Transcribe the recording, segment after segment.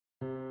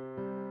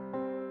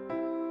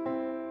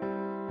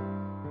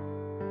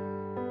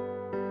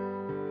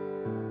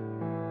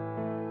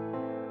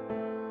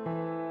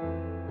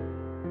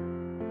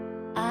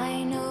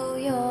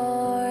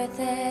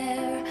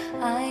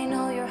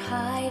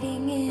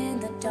hiding in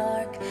the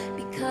dark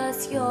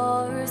because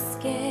you're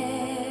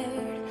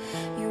scared.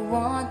 You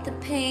want the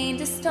pain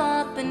to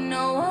stop but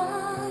no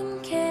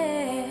one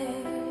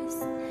cares.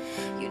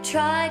 You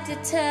tried to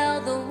tell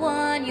the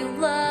one you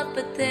love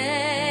but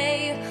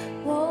they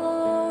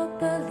won't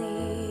believe.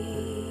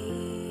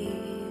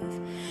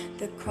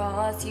 The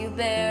cross you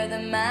bear,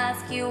 the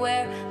mask you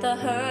wear, the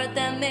hurt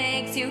that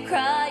makes you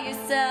cry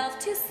yourself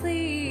to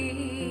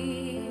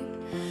sleep.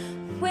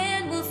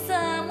 When will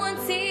someone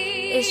see?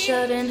 It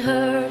shouldn't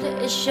hurt,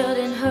 it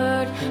shouldn't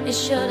hurt, it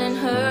shouldn't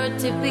hurt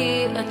to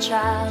be a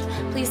child.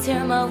 Please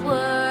hear my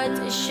words,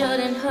 it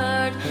shouldn't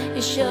hurt,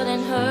 it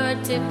shouldn't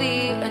hurt to be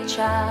a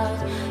child.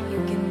 You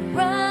can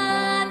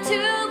run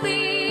to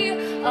me,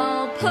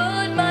 I'll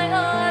put my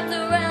arms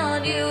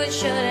around you. It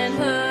shouldn't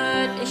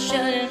hurt, it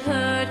shouldn't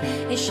hurt,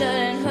 it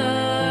shouldn't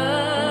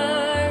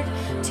hurt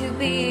to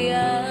be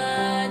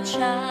a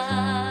child.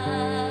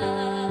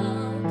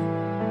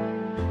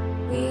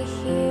 We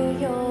hear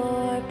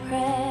your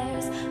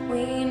prayers,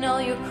 we know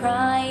you're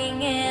crying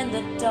in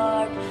the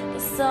dark,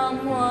 but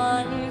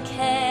someone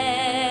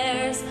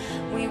cares.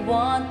 We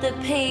want the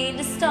pain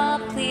to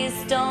stop, please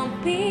don't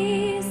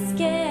be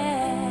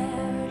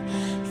scared.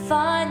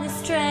 Find the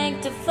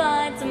strength to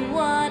find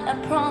someone, I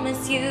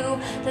promise you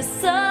that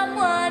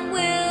someone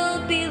will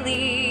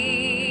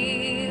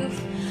believe.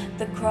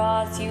 The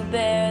cross you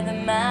bear, the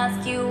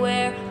mask you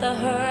wear, the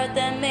hurt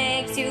that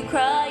makes you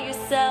cry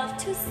yourself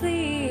to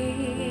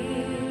sleep.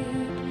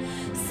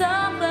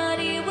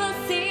 Somebody will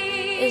see.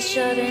 It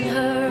shouldn't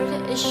hurt,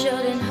 it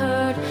shouldn't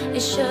hurt,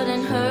 it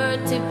shouldn't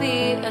hurt to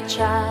be a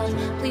child.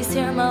 Please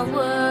hear my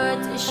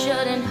words, it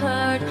shouldn't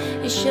hurt,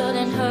 it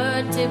shouldn't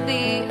hurt to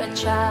be a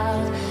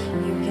child.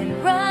 You can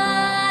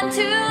run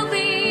to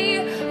me,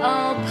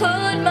 I'll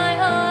put my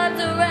arms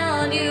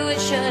around you.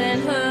 It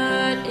shouldn't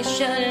hurt, it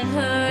shouldn't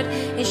hurt,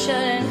 it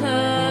shouldn't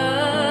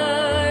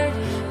hurt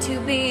to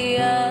be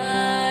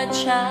a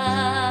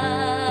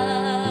child.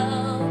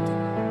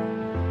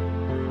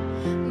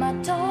 My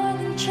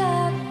darling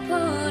child,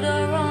 put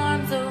our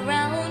arms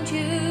around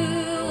you.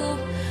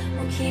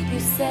 We'll keep you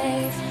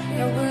safe,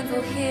 your wounds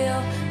will heal,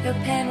 your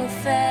pain will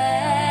fade.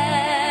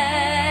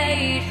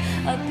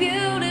 A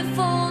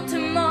beautiful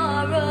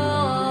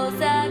tomorrow's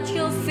at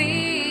your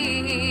feet.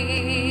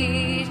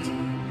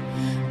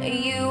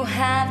 You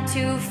have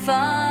to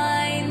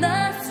find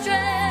the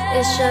strength.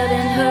 It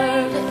shouldn't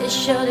hurt, it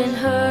shouldn't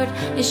hurt,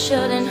 it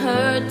shouldn't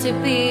hurt to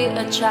be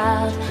a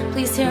child.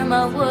 Please hear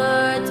my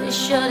words, it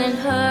shouldn't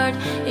hurt,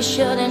 it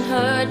shouldn't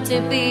hurt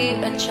to be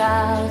a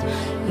child.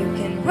 You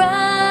can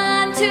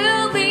run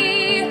to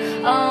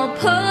me, I'll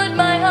put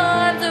my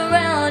arms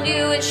around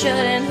you. It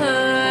shouldn't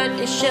hurt,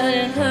 it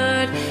shouldn't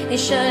hurt, it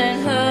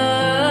shouldn't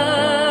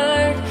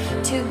hurt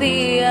to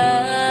be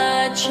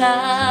a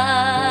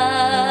child.